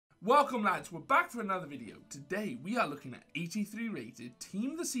Welcome lads, we're back for another video. Today we are looking at 83 rated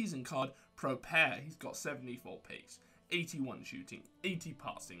Team of the Season card Prepare. He's got 74 pace, 81 shooting, 80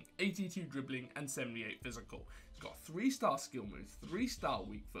 passing, 82 dribbling and 78 physical. He's got 3-star skill moves, 3-star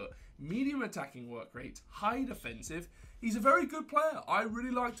weak foot, medium attacking work rate, high defensive. He's a very good player. I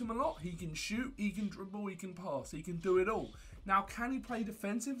really liked him a lot. He can shoot, he can dribble, he can pass, he can do it all. Now, can he play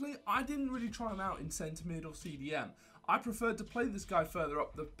defensively? I didn't really try him out in centre mid or CDM. I preferred to play this guy further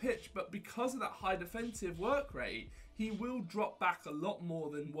up the pitch, but because of that high defensive work rate, he will drop back a lot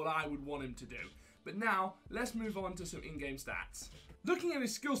more than what I would want him to do. But now, let's move on to some in-game stats. Looking at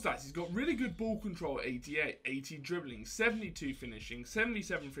his skill stats, he's got really good ball control at 88, 80 dribbling, 72 finishing,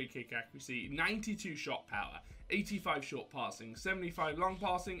 77 free kick accuracy, 92 shot power, 85 short passing, 75 long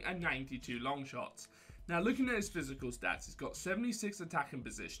passing, and 92 long shots. Now, looking at his physical stats, he's got 76 attack and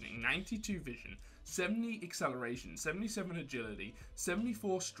positioning, 92 vision, 70 acceleration, 77 agility,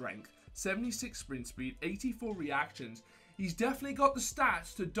 74 strength, 76 sprint speed, 84 reactions. He's definitely got the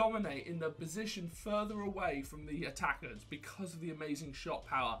stats to dominate in the position further away from the attackers because of the amazing shot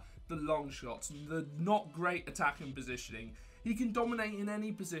power, the long shots, the not great attack and positioning. He can dominate in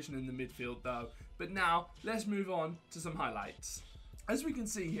any position in the midfield though. But now, let's move on to some highlights. As we can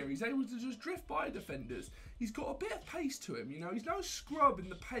see here, he's able to just drift by defenders. He's got a bit of pace to him, you know. He's no scrub in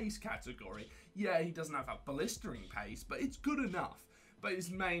the pace category. Yeah, he doesn't have a blistering pace, but it's good enough. But his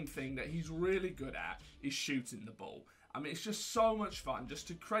main thing that he's really good at is shooting the ball. I mean, it's just so much fun just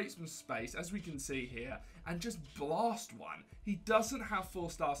to create some space, as we can see here, and just blast one. He doesn't have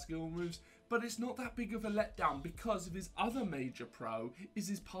 4-star skill moves, but it's not that big of a letdown because of his other major pro is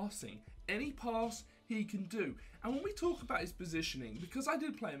his passing. Any pass he can do. And when we talk about his positioning, because I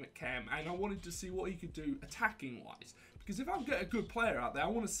did play him at Cam and I wanted to see what he could do attacking wise, because if I get a good player out there, I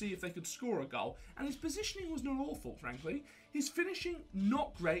want to see if they could score a goal, and his positioning was not awful, frankly. His finishing,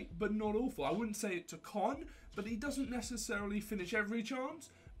 not great, but not awful. I wouldn't say it's a con, but he doesn't necessarily finish every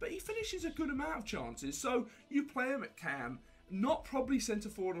chance, but he finishes a good amount of chances. So you play him at Cam, not probably centre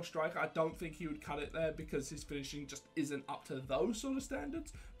forward or striker. I don't think he would cut it there because his finishing just isn't up to those sort of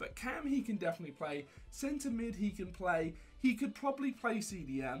standards. But Cam, he can definitely play. Centre mid, he can play. He could probably play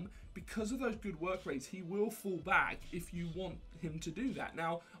CDM. Because of those good work rates, he will fall back if you want him to do that.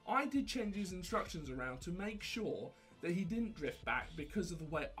 Now, I did change his instructions around to make sure that he didn't drift back because of the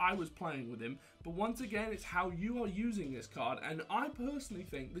way I was playing with him. But once again, it's how you are using this card, and I personally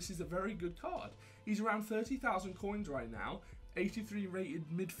think this is a very good card. He's around 30,000 coins right now, 83 rated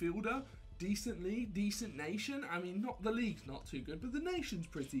midfielder, decent league, decent nation. I mean, not the league's not too good, but the nation's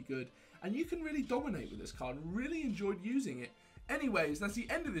pretty good, and you can really dominate with this card. Really enjoyed using it. Anyways, that's the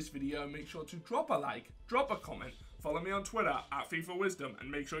end of this video. Make sure to drop a like, drop a comment, follow me on Twitter at FIFA Wisdom,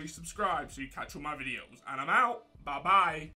 and make sure you subscribe so you catch all my videos. And I'm out. Bye bye.